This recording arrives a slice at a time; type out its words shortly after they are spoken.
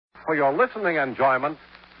for your listening enjoyment,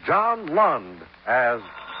 John Lund as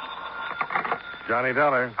Johnny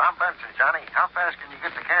Dollar. I'm Benson, Johnny. How fast can you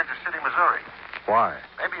get to Kansas City, Missouri? Why?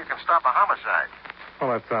 Maybe you can stop a homicide.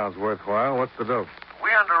 Well, that sounds worthwhile. What's the dope?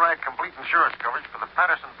 We underwrite complete insurance coverage for the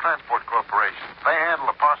Paterson Transport Corporation. They handle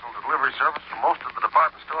the parcel delivery service for most of the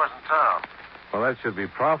department stores in town. Well, that should be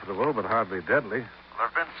profitable, but hardly deadly. There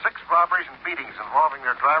have been 6 robberies and beatings involving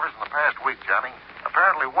their drivers in the past week, Johnny.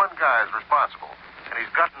 Apparently one guy is responsible, and he's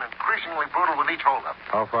gotten increasingly brutal with each holdup.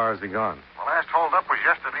 How far has he gone? The last holdup was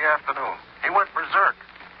yesterday afternoon. He went berserk.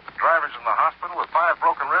 The driver's in the hospital with 5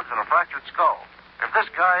 broken ribs and a fractured skull. If this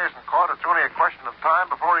guy isn't caught, it's only a question of time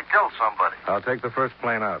before he kills somebody. I'll take the first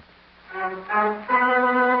plane out.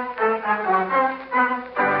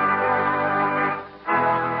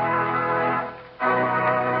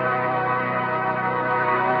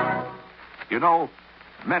 You know,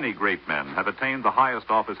 many great men have attained the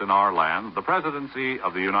highest office in our land, the presidency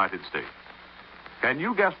of the United States. Can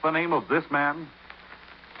you guess the name of this man?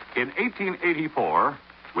 In 1884,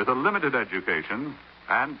 with a limited education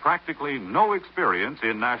and practically no experience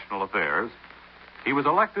in national affairs, he was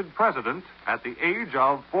elected president at the age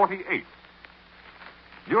of 48.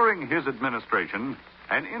 During his administration,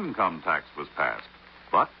 an income tax was passed,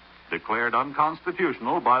 but declared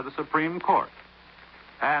unconstitutional by the Supreme Court.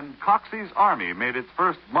 And Coxey's army made its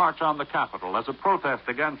first march on the Capitol as a protest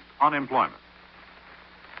against unemployment.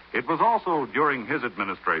 It was also during his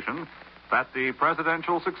administration that the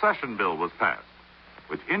Presidential Succession Bill was passed,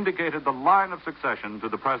 which indicated the line of succession to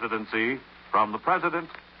the presidency from the president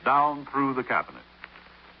down through the cabinet.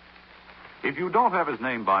 If you don't have his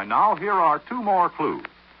name by now, here are 2 more clues.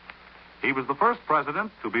 He was the first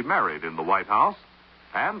president to be married in the White House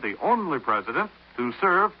and the only president to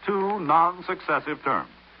serve 2 non-successive terms.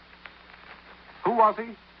 Who was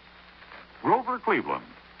he? Grover Cleveland,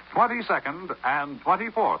 22nd and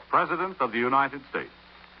 24th President of the United States.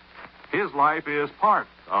 His life is part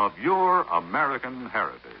of your American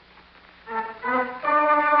heritage.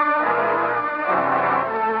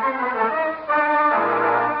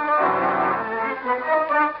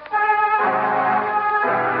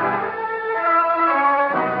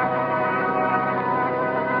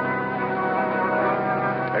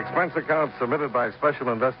 Expense account submitted by Special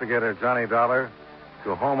Investigator Johnny Dollar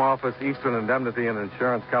to Home Office, Eastern Indemnity and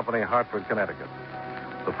Insurance Company, Hartford, Connecticut.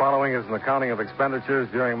 The following is an accounting of expenditures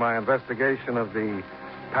during my investigation of the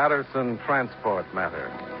Paterson transport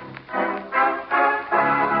matter.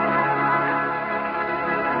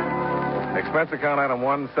 Expense account item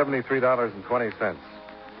 1, $73.20.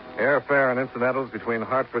 Airfare and incidentals between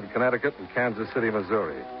Hartford, Connecticut and Kansas City,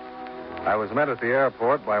 Missouri. I was met at the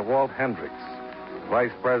airport by Walt Hendricks,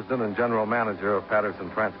 Vice President and General Manager of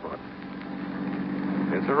Paterson Transport.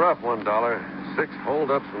 It's a rough one, Dollar. 6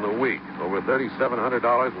 holdups in the week. Over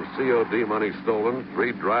 $3,700 in COD money stolen.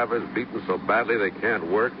 3 drivers beaten so badly they can't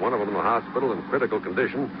work. One of them in the hospital in critical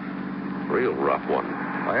condition. Real rough one.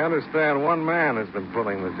 I understand one man has been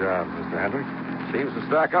pulling the job, Mr. Hendricks. Seems to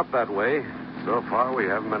stack up that way. So far, we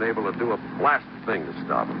haven't been able to do a blasted thing to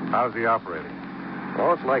stop him. How's he operating?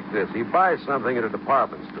 Well, it's like this. He buys something at a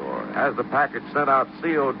department store, has the package sent out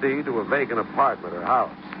COD to a vacant apartment or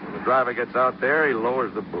house. When the driver gets out there, he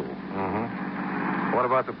lowers the boom. Mm-hmm. What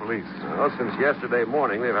about the police? Well, since yesterday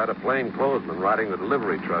morning, they've had a plainclothesman riding the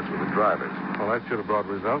delivery trucks with the drivers. Well, that should have brought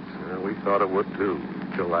results. Yeah, we thought it would, too,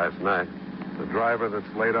 till last night. The driver that's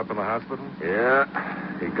laid up in the hospital? Yeah,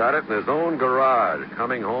 he got it in his own garage,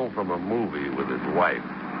 coming home from a movie with his wife.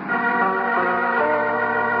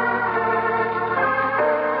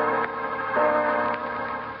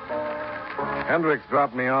 Hendricks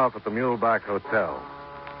dropped me off at the Muleback Hotel.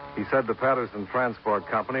 He said the Paterson Transport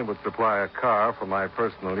Company would supply a car for my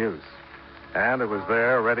personal use. And it was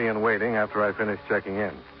there, ready and waiting, after I finished checking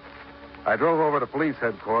in. I drove over to police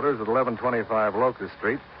headquarters at 1125 Locust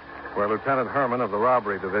Street, where Lieutenant Herman of the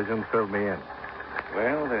Robbery Division filled me in.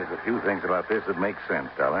 Well, there's a few things about this that make sense,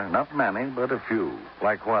 Dollar. Not many, but a few.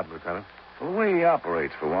 Like what, Lieutenant? Well, the way he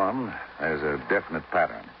operates, for one, has a definite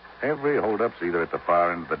pattern. Every holdup's either at the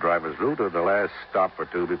far end of the driver's route or the last stop or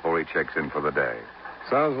 2 before he checks in for the day.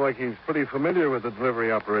 Sounds like he's pretty familiar with the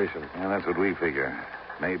delivery operation. Yeah, that's what we figure.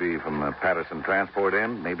 Maybe from the Paterson transport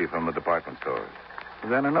end, maybe from the department stores.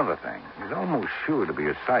 Then another thing. He's almost sure to be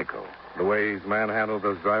a psycho. The way he's manhandled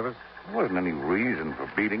those drivers? There wasn't any reason for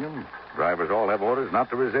beating them. Drivers all have orders not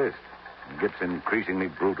to resist. He gets increasingly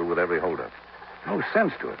brutal with every holdup. No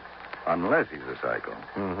sense to it, unless he's a psycho.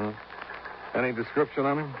 Mm-hmm. Any description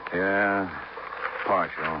on him? Yeah,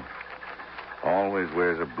 partial. Always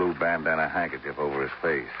wears a blue bandana handkerchief over his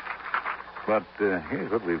face. But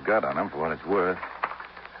here's what we've got on him for what it's worth.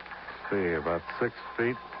 See, about 6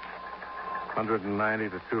 feet, 190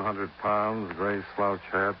 to 200 pounds, gray slouch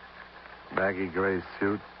hat, baggy gray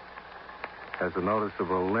suit. Has a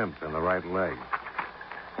noticeable limp in the right leg.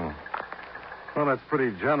 Well, that's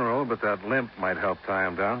pretty general, but that limp might help tie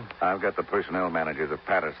him down. I've got the personnel managers of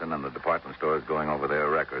Paterson and the department stores going over their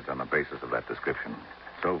records on the basis of that description.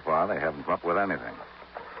 So far, they haven't come up with anything.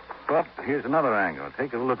 But here's another angle.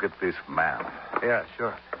 Take a look at this map. Yeah,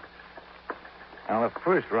 sure. Now, the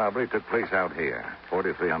first robbery took place out here,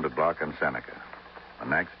 4300 block on Seneca. The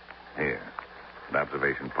next, here, at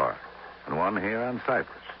Observation Park. And one here on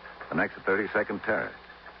Cypress. The next at 32nd Terrace.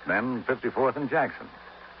 Then 54th and Jackson.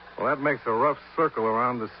 Well, that makes a rough circle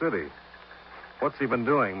around the city. What's he been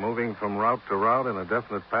doing? Moving from route to route in a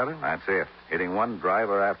definite pattern? That's it. Hitting one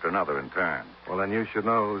driver after another in turn. Well, then you should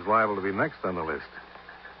know who's liable to be next on the list.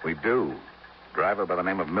 We do. Driver by the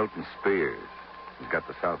name of Milton Spears. He's got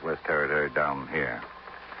the Southwest Territory down here.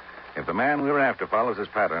 If the man we were after follows his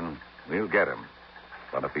pattern, we'll get him.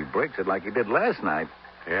 But if he breaks it like he did last night...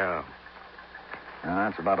 Yeah.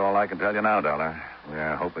 That's about all I can tell you now, Dollar.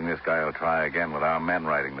 We're hoping this guy will try again with our men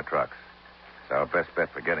riding the trucks. It's our best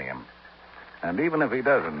bet for getting him. And even if he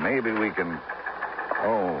doesn't, maybe we can...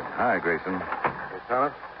 Oh, hi, Grayson.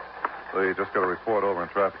 Lieutenant, we just got a report over in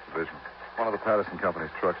Traffic Division. One of the Paterson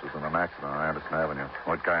Company's trucks was in an accident on Anderson Avenue.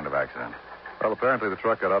 What kind of accident? Well, apparently the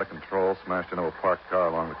truck got out of control, smashed into a parked car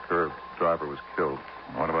along the curb. The driver was killed.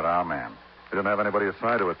 What about our man? He didn't have anybody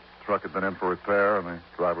assigned to it. The truck had been in for repair, and the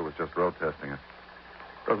driver was just road testing it.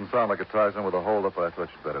 Doesn't sound like it ties in with a holdup, but I thought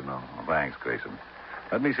you'd better know. Well, thanks, Grayson.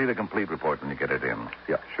 Let me see the complete report when you get it in.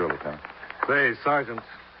 Yeah, sure, Lieutenant. Say, Sergeant,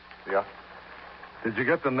 Yeah? did you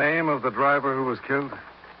get the name of the driver who was killed?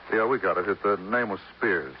 Yeah, we got it. The name was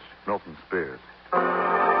Spears. Milton Spears.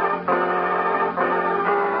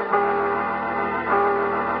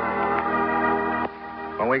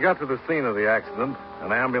 When we got to the scene of the accident,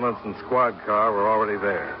 an ambulance and squad car were already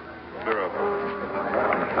there. Sure.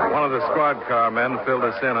 One of the squad car men filled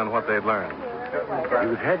us in on what they'd learned. He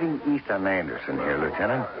was heading east on Anderson here,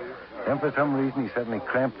 Lieutenant. Then for some reason he suddenly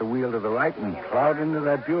clamped the wheel to the right and plowed into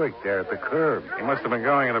that Buick there at the curb. He must have been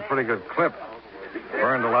going at a pretty good clip.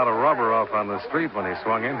 Burned a lot of rubber off on the street when he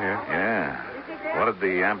swung in here. Yeah. What did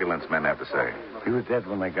the ambulance men have to say? He was dead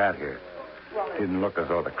when they got here. Didn't look as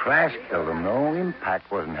though the crash killed him. No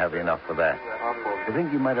impact wasn't heavy enough for that. I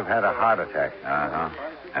think he might have had a heart attack. Uh-huh.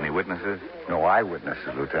 Any witnesses? No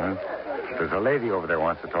eyewitnesses, Lieutenant. There's a lady over there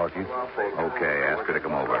wants to talk to you. Okay, ask her to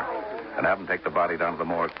come over. And have them take the body down to the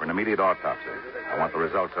morgue for an immediate autopsy. I want the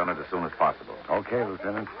results on it as soon as possible. Okay,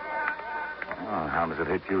 Lieutenant. Oh, how does it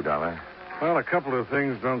hit you, Dollar? Well, a couple of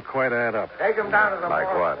things don't quite add up. Take him down to the Like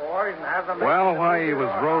morgue, what? boys, and have them... Well, why he was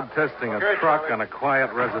road testing a truck on a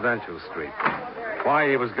quiet residential street. Why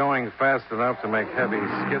he was going fast enough to make heavy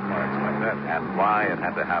skid marks like that. And why it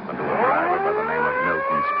had to happen to a driver by the name of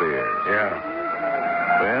Milton Spears. Yeah.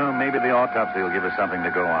 Well, maybe the autopsy will give us something to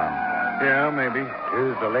go on. Yeah, maybe.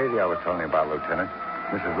 Here's the lady I was telling you about, Lieutenant.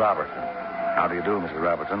 Mrs. Robertson. How do you do, Mrs.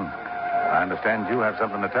 Robertson? I understand you have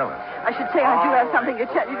something to tell us. I should say I do have something to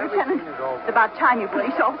tell you, Lieutenant. It's about time you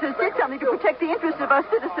police officers did something to protect the interests of our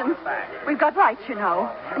citizens. We've got rights, you know,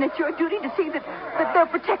 and it's your duty to see that they're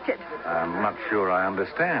protected. I'm not sure I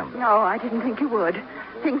understand. No, I didn't think you would.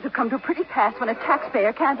 Things have come to a pretty pass when a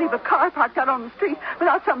taxpayer can't leave a car parked out on the street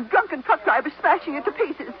without some drunken truck driver smashing it to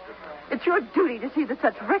pieces. It's your duty to see that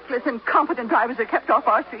such reckless, incompetent drivers are kept off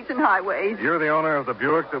our streets and highways. You're the owner of the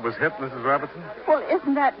Buick that was hit, Mrs. Robertson? Well,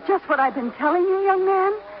 isn't that just what I've been telling you, young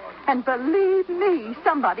man? And believe me,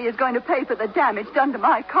 somebody is going to pay for the damage done to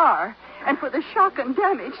my car and for the shock and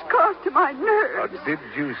damage caused to my nerves. Did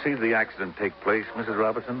you see the accident take place, Mrs.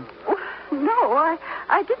 Robertson? Oh, no,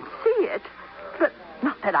 I didn't see it. But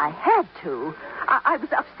not that I had to. I was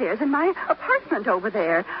upstairs in my apartment over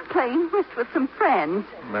there, playing whist with some friends.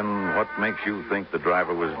 Then what makes you think the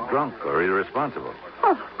driver was drunk or irresponsible?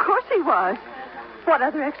 Oh, of course he was. What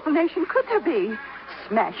other explanation could there be?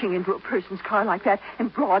 Smashing into a person's car like that in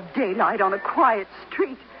broad daylight on a quiet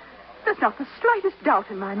street. There's not the slightest doubt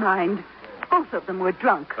in my mind. Both of them were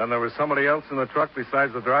drunk. Then there was somebody else in the truck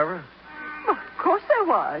besides the driver? Well, of course there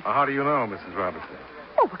was. How do you know, Mrs. Robertson?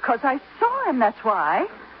 Oh, because I saw him, that's why.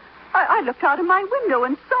 I looked out of my window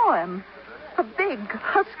and saw him. A big,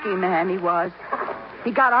 husky man he was.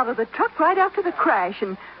 He got out of the truck right after the crash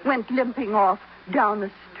and went limping off down the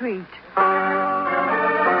street.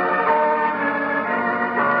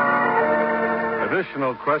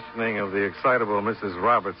 Additional questioning of the excitable Mrs.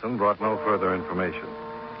 Robertson brought no further information.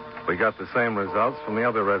 We got the same results from the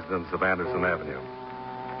other residents of Anderson Avenue.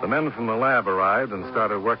 The men from the lab arrived and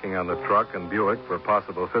started working on the truck and Buick for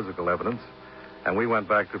possible physical evidence, and we went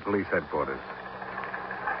back to police headquarters.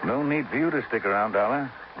 No need for you to stick around,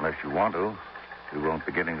 Dollar, unless you want to. We won't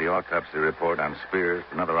be getting the autopsy report on Spears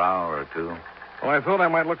for another hour or two. Well, I thought I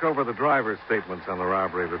might look over the driver's statements on the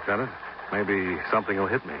robbery, Lieutenant. Maybe something will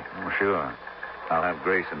hit me. Oh, sure. I'll have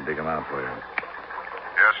Grayson dig them out for you.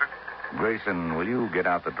 Yes, sir? Grayson, will you get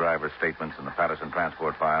out the driver's statements and the Paterson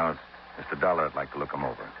transport files? Mr. Dollar would like to look them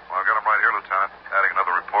over. Well, I've got them right here, Lieutenant. Adding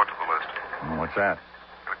another report to the list. What's that?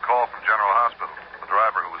 Got a call from General Hospital. The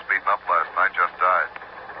driver who was beaten up last night just died.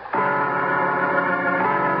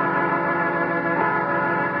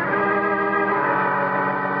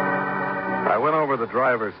 I went over the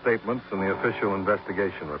driver's statements and the official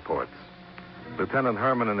investigation reports. Lieutenant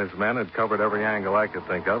Herman and his men had covered every angle I could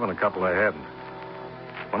think of, and a couple I hadn't.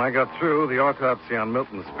 When I got through, the autopsy on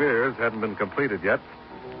Milton Spears hadn't been completed yet,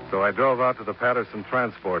 so I drove out to the Paterson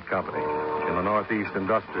Transport Company in the Northeast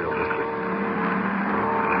Industrial District.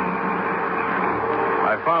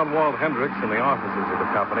 I found Walt Hendricks in the offices of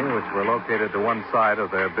the company, which were located to one side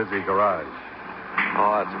of their busy garage.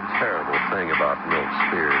 Oh, that's a terrible thing about Milt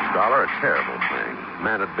Spears, Dollar. A terrible thing.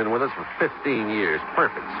 Man had been with us for 15 years.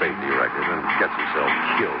 Perfect safety record, and gets himself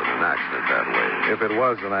killed in an accident that way. If it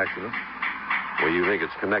was an accident. Well, you think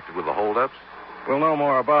it's connected with the holdups? We'll know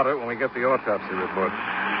more about it when we get the autopsy report.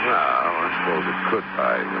 Well, I suppose it could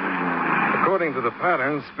tie in. According to the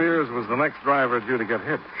pattern, Spears was the next driver due to get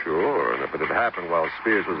hit. Sure, and if it had happened while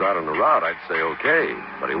Spears was out on the route, I'd say okay.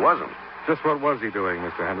 But he wasn't. Just what was he doing,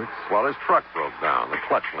 Mr. Hendricks? Well, his truck broke down, the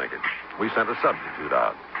clutch linkage. We sent a substitute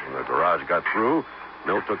out. When the garage got through,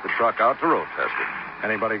 Milt took the truck out to road test it.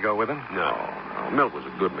 Anybody go with him? No. Milt was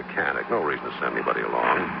a good mechanic. No reason to send anybody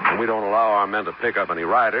along. And we don't allow our men to pick up any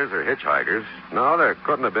riders or hitchhikers. No, there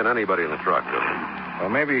couldn't have been anybody in the truck with him. Well,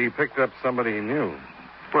 maybe he picked up somebody he knew.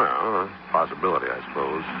 Well, a possibility, I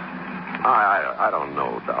suppose. I don't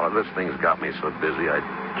know, Dollar. This thing's got me so busy I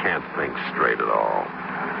can't think straight at all.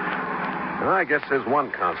 I guess there's one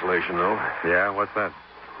consolation, though. Yeah, what's that?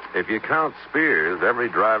 If you count Spears, every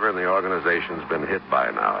driver in the organization's been hit by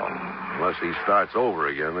now. Unless he starts over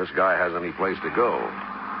again, this guy has any place to go.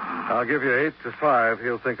 I'll give you 8 to 5.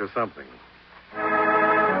 He'll think of something.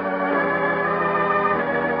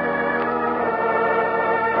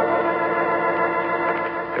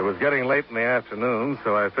 It was getting late in the afternoon,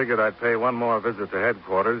 so I figured I'd pay one more visit to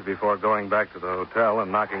headquarters before going back to the hotel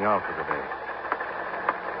and knocking out for the day.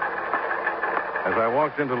 As I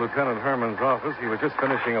walked into Lieutenant Herman's office, he was just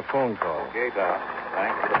finishing a phone call. Okay, Doc.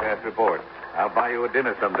 Thanks for the fast report. I'll buy you a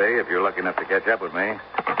dinner someday if you're lucky enough to catch up with me.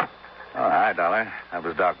 Oh, hi, Dollar. That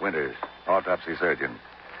was Doc Winters, autopsy surgeon.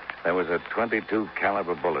 There was a .22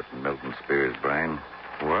 caliber bullet in Milton Spears' brain.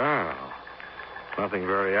 Wow. Nothing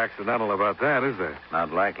very accidental about that, is there?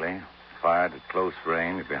 Not likely. Fired at close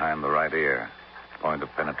range behind the right ear. Point of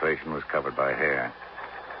penetration was covered by hair.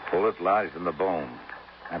 Bullet lodged in the bone.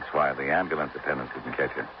 That's why the ambulance attendants didn't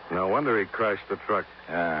catch it. No wonder he crashed the truck.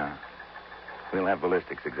 Yeah. We'll have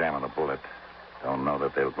ballistics examine the bullet. Don't know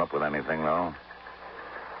that they'll come up with anything, though.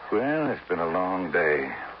 Well, it's been a long day.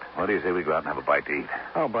 What do you say we go out and have a bite to eat?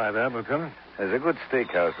 I'll buy that, Lieutenant. There's a good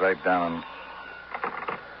steakhouse right down.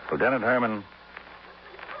 Lieutenant Herman.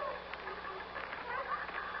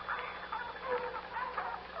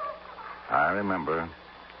 I remember.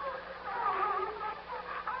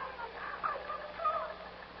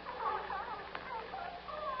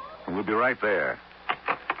 We'll be right there.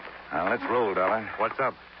 Now, let's roll, Dollar. What's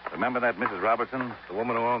up? Remember that Mrs. Robertson? The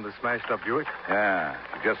woman who owned the smashed-up Buick? Yeah.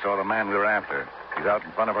 She just saw the man we were after. He's out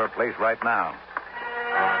in front of her place right now.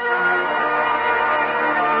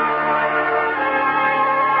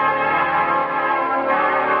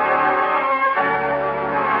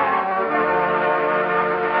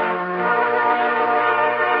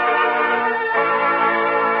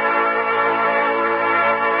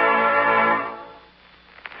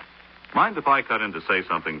 Mind if I cut in to say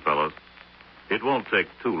something, fellows? It won't take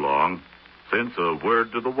too long, since a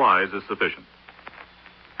word to the wise is sufficient.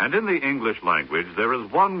 And in the English language, there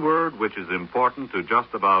is one word which is important to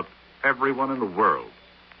just about everyone in the world.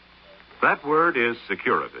 That word is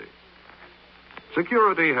security.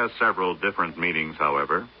 Security has several different meanings,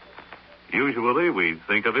 however. Usually, we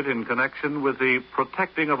think of it in connection with the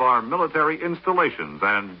protecting of our military installations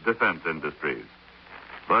and defense industries.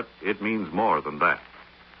 But it means more than that.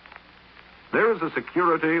 There is a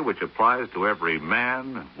security which applies to every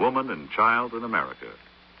man, woman, and child in America.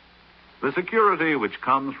 The security which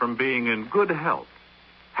comes from being in good health,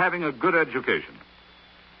 having a good education,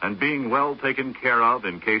 and being well taken care of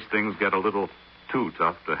in case things get a little too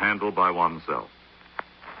tough to handle by oneself.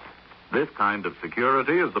 This kind of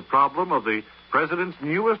security is the problem of the President's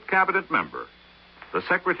newest cabinet member, the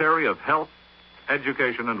Secretary of Health,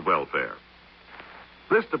 Education, and Welfare.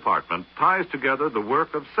 This department ties together the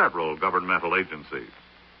work of several governmental agencies.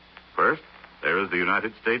 First, there is the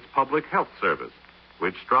United States Public Health Service,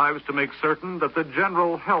 which strives to make certain that the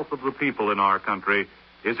general health of the people in our country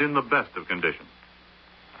is in the best of condition.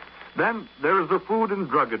 Then there is the Food and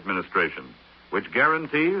Drug Administration, which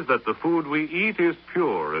guarantees that the food we eat is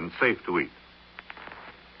pure and safe to eat.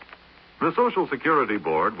 The Social Security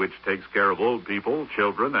Board, which takes care of old people,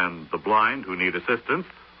 children, and the blind who need assistance,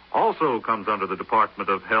 also comes under the Department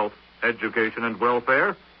of Health, Education, and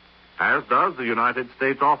Welfare, as does the United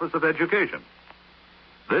States Office of Education.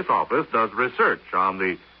 This office does research on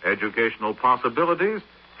the educational possibilities,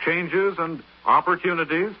 changes, and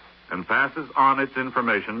opportunities, and passes on its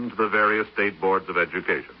information to the various state boards of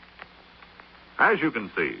education. As you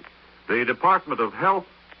can see, the Department of Health,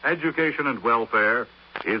 Education, and Welfare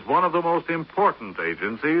is one of the most important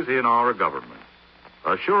agencies in our government,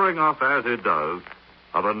 assuring us, as it does,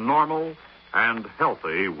 of a normal and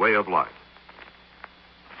healthy way of life.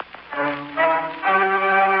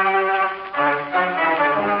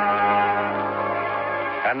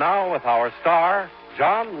 And now, with our star,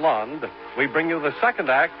 John Lund, we bring you the second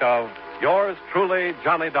act of Yours Truly,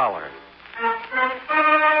 Johnny Dollar.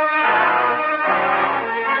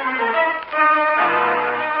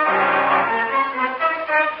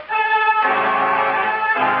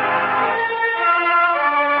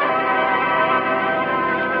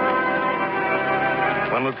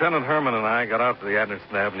 When Lieutenant Herman and I got out to the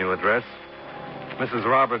Anderson Avenue address, Mrs.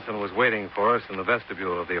 Robertson was waiting for us in the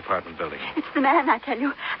vestibule of the apartment building. It's the man, I tell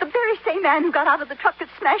you. The very same man who got out of the truck that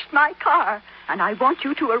smashed my car. And I want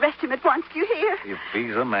you to arrest him at once, do you hear? If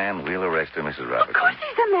he's a man, we'll arrest him, Mrs. Of Robertson. course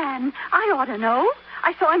he's a man. I ought to know.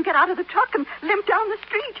 I saw him get out of the truck and limp down the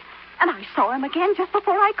street. And I saw him again just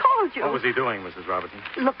before I called you. What was he doing, Mrs. Robertson?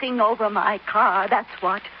 Looking over my car, that's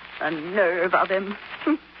what. The nerve of him.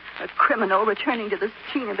 A criminal returning to the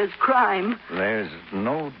scene of his crime. There's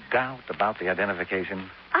no doubt about the identification.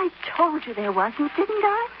 I told you there wasn't, didn't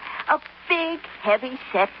I? A big,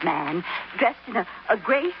 heavy-set man, dressed in a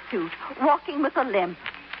gray suit, walking with a limp.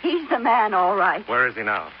 He's the man, all right. Where is he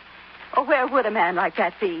now? Oh, where would a man like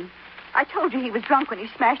that be? I told you he was drunk when he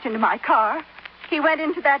smashed into my car. He went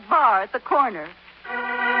into that bar at the corner.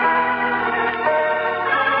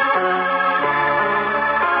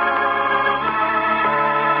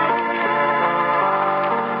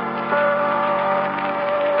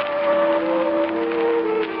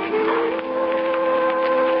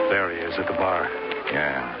 At the bar.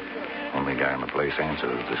 Yeah. Only guy in the place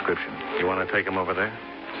answers the description. You want to take him over there?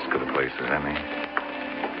 As good a place as any.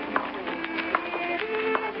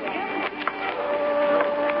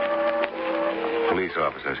 Police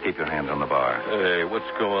officers, keep your hands on the bar. Hey,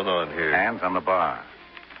 what's going on here? Hands on the bar.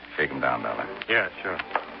 Shake him down, Dollar. Yeah, sure.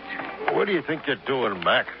 What do you think you're doing,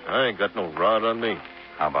 Mac? I ain't got no rod on me.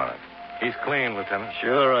 How about it? He's clean, Lieutenant.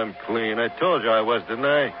 Sure, I'm clean. I told you I was, didn't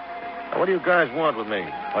I? Now, what do you guys want with me?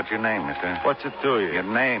 What's your name, mister? What's it to you? Your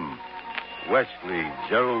name. Wesley,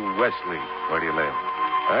 Gerald Wesley. Where do you live?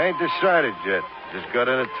 I ain't decided yet. Just got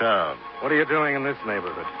into town. What are you doing in this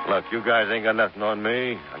neighborhood? Look, you guys ain't got nothing on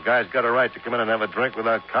me. A guy's got a right to come in and have a drink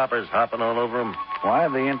without coppers hopping all over him. Why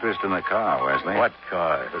the interest in the car, Wesley? What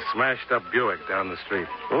car? The smashed-up Buick down the street.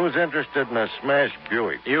 Who's interested in a smashed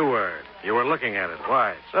Buick? You were. You were looking at it.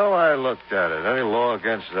 Why? So I looked at it. Any law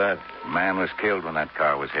against that? Man was killed when that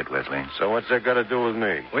car was hit, Wesley. So what's that got to do with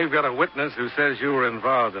me? We've got a witness who says you were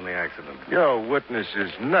involved in the accident. Your witness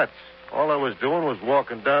is nuts. All I was doing was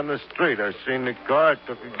walking down the street. I seen the car,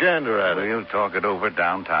 took a gander at it. We'll talk it over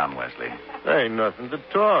downtown, Wesley. There ain't nothing to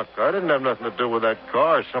talk. I didn't have nothing to do with that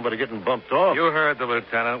car or somebody getting bumped off. You heard the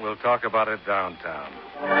lieutenant. We'll talk about it downtown.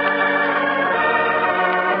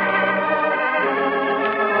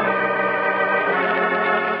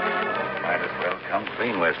 Might as well come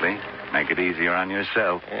clean, Wesley. Make it easier on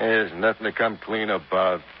yourself. There's nothing to come clean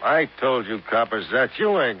about. I told you, coppers, that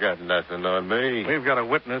you ain't got nothing on me. We've got a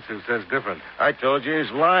witness who says different. I told you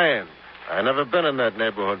he's lying. I never been in that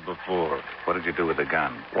neighborhood before. What did you do with the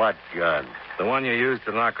gun? What gun? The one you used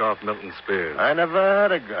to knock off Milton Spears. I never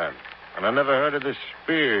had a gun. And I never heard of the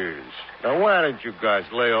Spears. Now, why don't you guys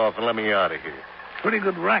lay off and let me out of here? Pretty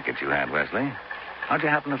good racket you had, Wesley. How'd you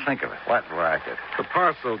happen to think of it? What racket? The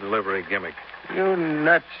parcel delivery gimmick. You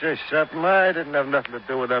nuts or something? I didn't have nothing to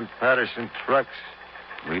do with them Paterson trucks.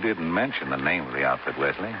 We didn't mention the name of the outfit,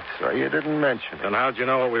 Wesley. So you didn't mention it. And how'd you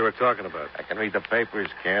know what we were talking about? I can read the papers,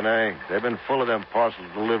 can't I? They've been full of them parcel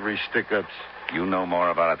delivery stick-ups. You know more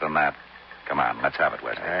about it than that. Come on, let's have it,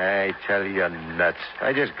 Wesley. I tell you, nuts.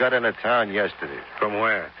 I just got into town yesterday. From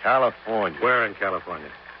where? California. Where in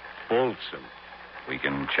California? Folsom. We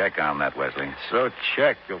can check on that, Wesley. So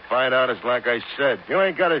check. You'll find out it's like I said. You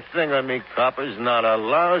ain't got a thing on me, coppers. Not a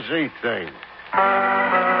lousy thing.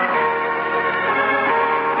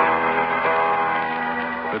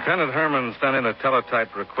 Lieutenant Herman sent in a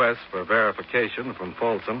teletype request for verification from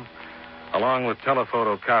Folsom, along with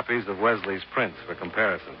telephoto copies of Wesley's prints for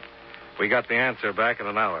comparison. We got the answer back in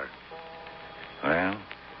an hour. Well,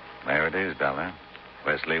 there it is, Dollar.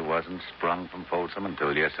 Wesley wasn't sprung from Folsom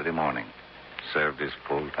until yesterday morning. Served his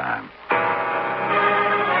full time.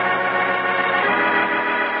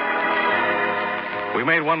 We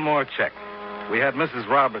made one more check. We had Mrs.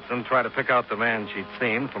 Robertson try to pick out the man she'd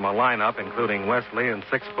seen from a lineup including Wesley and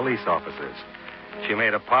 6 police officers. She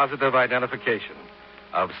made a positive identification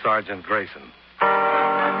of Sergeant Grayson.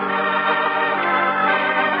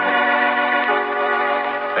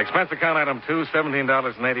 Expense account item 2,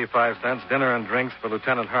 $17.85, dinner and drinks for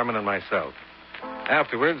Lieutenant Herman and myself.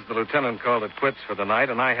 Afterwards, the lieutenant called it quits for the night,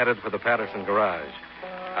 and I headed for the Paterson garage.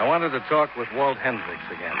 I wanted to talk with Walt Hendricks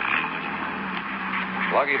again.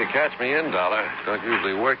 Lucky to catch me in, Dollar. Don't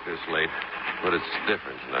usually work this late, but it's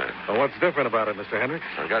different tonight. Well, what's different about it, Mr. Hendricks?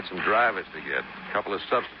 I've got some drivers to get. A couple of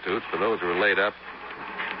substitutes for those who are laid up.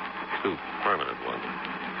 2 permanent ones.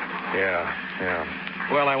 Yeah.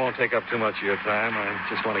 Well, I won't take up too much of your time. I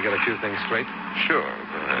just want to get a few things straight. Sure,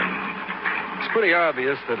 go ahead. It's pretty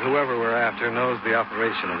obvious that whoever we're after knows the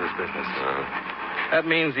operation of this business. That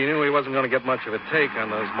means he knew he wasn't going to get much of a take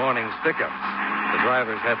on those morning stick-ups. The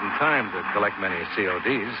drivers hadn't time to collect many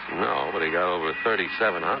CODs. No, but he got over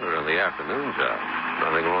 3,700 on the afternoon job.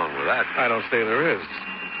 Nothing wrong with that. I don't say there is.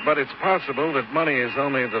 But it's possible that money is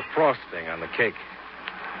only the frosting on the cake.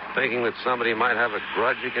 Thinking that somebody might have a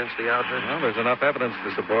grudge against the outfit? Well, there's enough evidence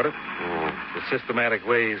to support it. The systematic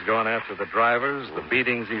way he's gone after the drivers, the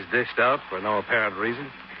beatings he's dished out for no apparent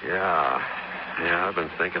reason. Yeah, I've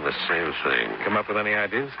been thinking the same thing. Come up with any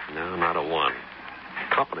ideas? No, not a one.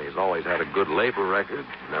 Company's always had a good labor record,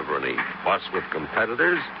 never any fuss with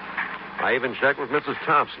competitors. I even checked with Mrs.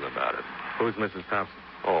 Thompson about it. Who's Mrs. Thompson?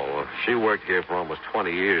 Oh, she worked here for almost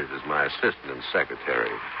 20 years as my assistant and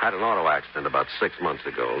secretary. Had an auto accident about 6 months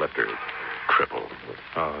ago. Left her crippled.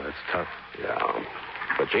 Oh, that's tough. Yeah.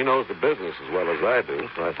 But she knows the business as well as I do,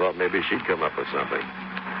 so I thought maybe she'd come up with something.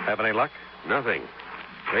 Have any luck? Nothing.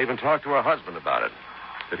 I even talked to her husband about it.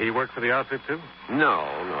 Did he work for the outfit, too? No,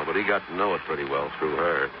 but he got to know it pretty well through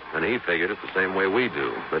her. And he figured it the same way we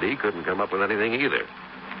do. But he couldn't come up with anything either.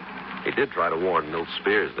 He did try to warn Milt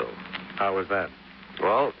Spears, though. How was that?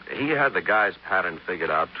 Well, he had the guy's pattern figured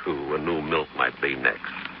out, too, and knew Milt might be next.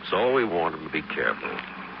 So we warned him to be careful.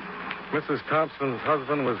 Mrs. Thompson's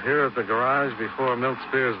husband was here at the garage before Milt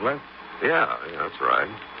Spears left? Yeah, that's right.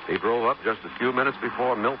 He drove up just a few minutes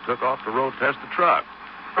before Milt took off to road test the truck.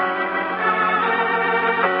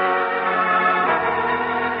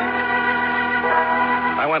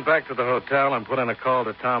 I went back to the hotel and put in a call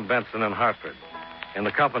to Tom Benson in Hartford. In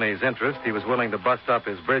the company's interest, he was willing to bust up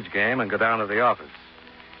his bridge game and go down to the office.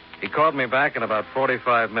 He called me back in about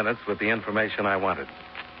 45 minutes with the information I wanted.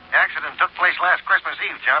 The accident took place last Christmas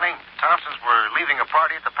Eve, Johnny. Thompsons were leaving a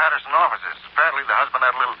party at the Paterson offices. Apparently, the husband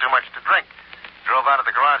had a little too much to drink. Drove out of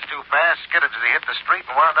the garage too fast, skidded as he hit the street,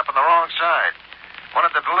 and wound up on the wrong side. One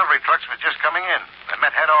of the delivery trucks was just coming in. They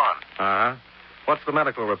met head on. Uh-huh. What's the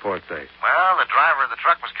medical report say? Well, the driver of the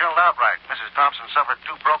truck was killed outright. Mrs. Thompson suffered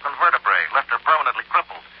 2 broken vertebrae, left her permanently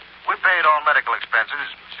crippled. We paid all medical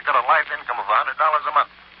expenses. She's got a life income of $100 a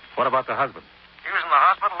month. What about the husband? He was in the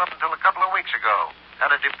hospital up until a couple of weeks ago.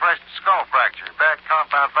 Had a depressed skull fracture, bad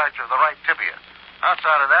compound fracture of the right tibia.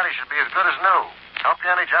 Outside of that, he should be as good as new. Help you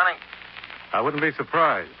any, Johnny? I wouldn't be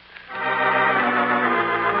surprised.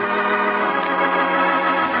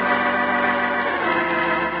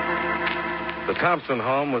 The Thompson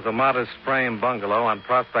home was a modest frame bungalow on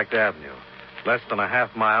Prospect Avenue, less than a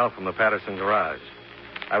half mile from the Paterson garage.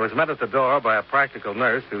 I was met at the door by a practical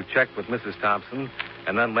nurse who checked with Mrs. Thompson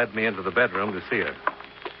and then led me into the bedroom to see her.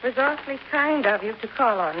 It was awfully kind of you to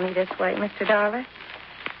call on me this way, Mr. Dollar.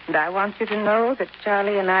 And I want you to know that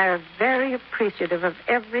Charlie and I are very appreciative of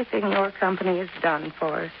everything your company has done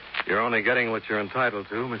for us. You're only getting what you're entitled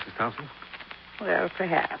to, Mrs. Thompson? Well,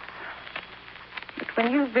 perhaps. But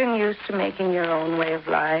when you've been used to making your own way of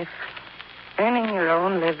life, earning your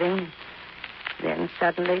own living, then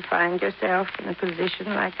suddenly find yourself in a position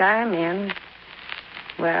like I'm in,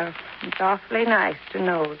 well, it's awfully nice to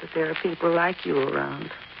know that there are people like you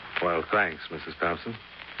around. Well, thanks, Mrs. Thompson.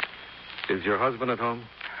 Is your husband at home?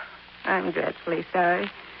 I'm dreadfully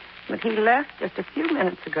sorry, but he left just a few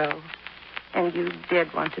minutes ago. And you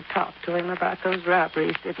did want to talk to him about those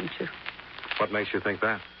robberies, didn't you? What makes you think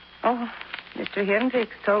that? Oh, Mr.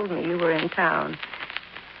 Hendricks told me you were in town.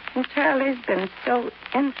 And Charlie's been so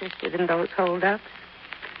interested in those holdups.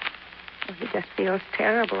 Well, he just feels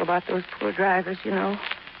terrible about those poor drivers, you know.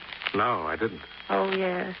 No, I didn't. Oh,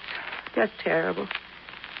 yes. Just terrible.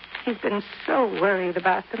 He's been so worried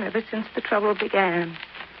about them ever since the trouble began.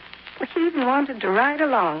 Well, he even wanted to ride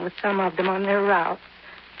along with some of them on their routes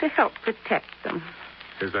to help protect them.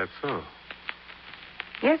 Is that so?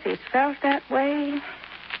 Yes, he's felt that way,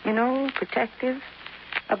 you know, protective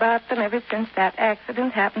about them ever since that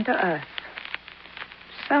accident happened to us.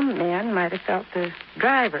 Some men might have felt the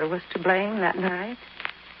driver was to blame that night,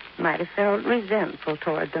 might have felt resentful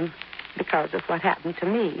toward them because of what happened to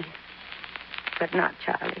me, but not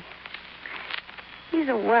Charlie. He's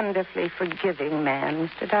a wonderfully forgiving man,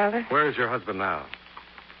 Mr. Dollar. Where is your husband now?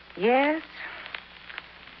 Yes.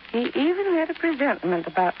 He even had a presentiment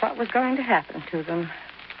about what was going to happen to them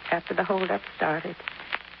after the holdup started.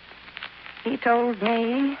 He told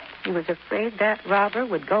me he was afraid that robber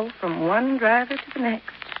would go from one driver to the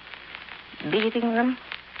next, beating them,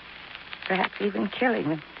 perhaps even killing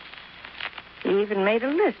them. He even made a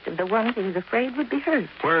list of the ones he was afraid would be hurt.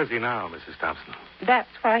 Where is he now, Mrs. Thompson? That's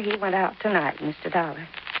why he went out tonight, Mr. Dollar.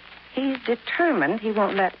 He's determined he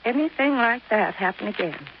won't let anything like that happen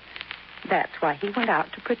again. That's why he went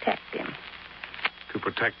out to protect him. To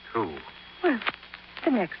protect who? Well,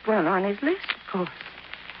 the next one on his list, of course.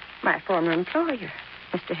 My former employer,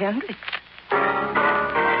 Mr. Hendricks. The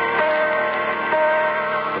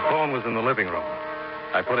phone was in the living room.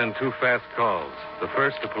 I put in 2 fast calls. The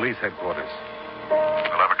first to police headquarters. We'll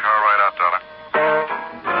have a car right out, Dollar.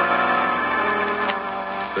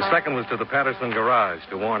 The second was to the Paterson garage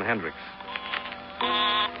to warn Hendricks.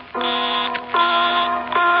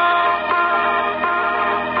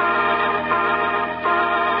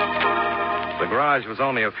 The garage was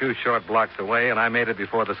only a few short blocks away, and I made it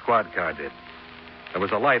before the squad car did. There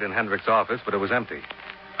was a light in Hendricks' office, but it was empty.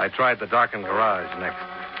 I tried the darkened garage next.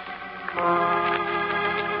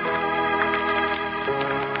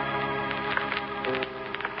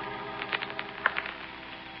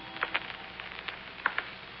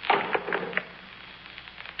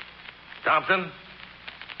 Thompson?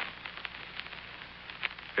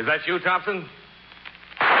 Is that you, Thompson?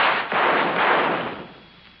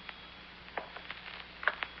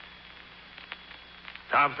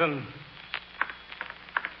 Thompson?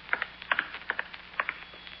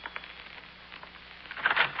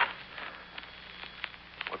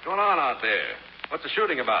 What's going on out there? What's the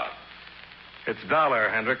shooting about? It's Dollar,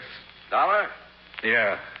 Hendricks. Dollar?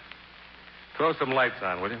 Yeah. Throw some lights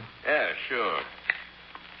on, will you? Yeah, sure.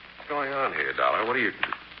 What's going on here, Dollar? What are you...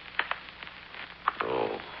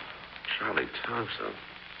 Oh, Charlie Thompson.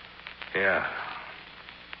 Yeah.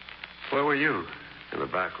 Where were you? In the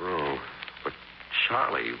back room. But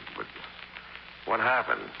Charlie, what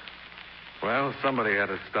happened? Well, somebody had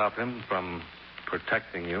to stop him from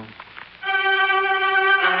protecting you.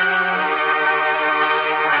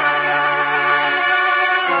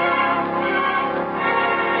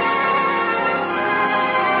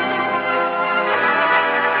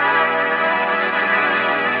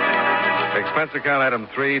 Expense account item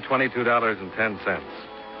 3, $22.10.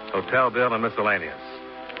 Hotel bill and miscellaneous.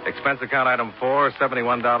 Expense account item 4,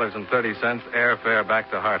 $71.30, airfare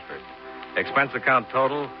back to Hartford. Expense account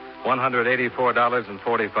total,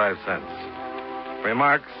 $184.45.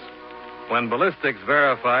 Remarks: when ballistics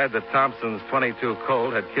verified that Thompson's .22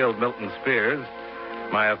 Colt had killed Milton Spears,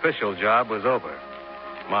 my official job was over.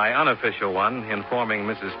 My unofficial one, informing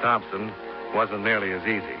Mrs. Thompson, wasn't nearly as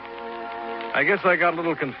easy. I guess I got a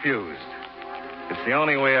little confused. It's the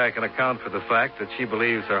only way I can account for the fact that she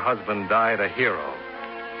believes her husband died a hero,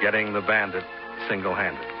 getting the bandit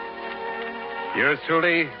single-handed. Yours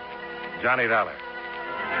truly, Johnny Dollar.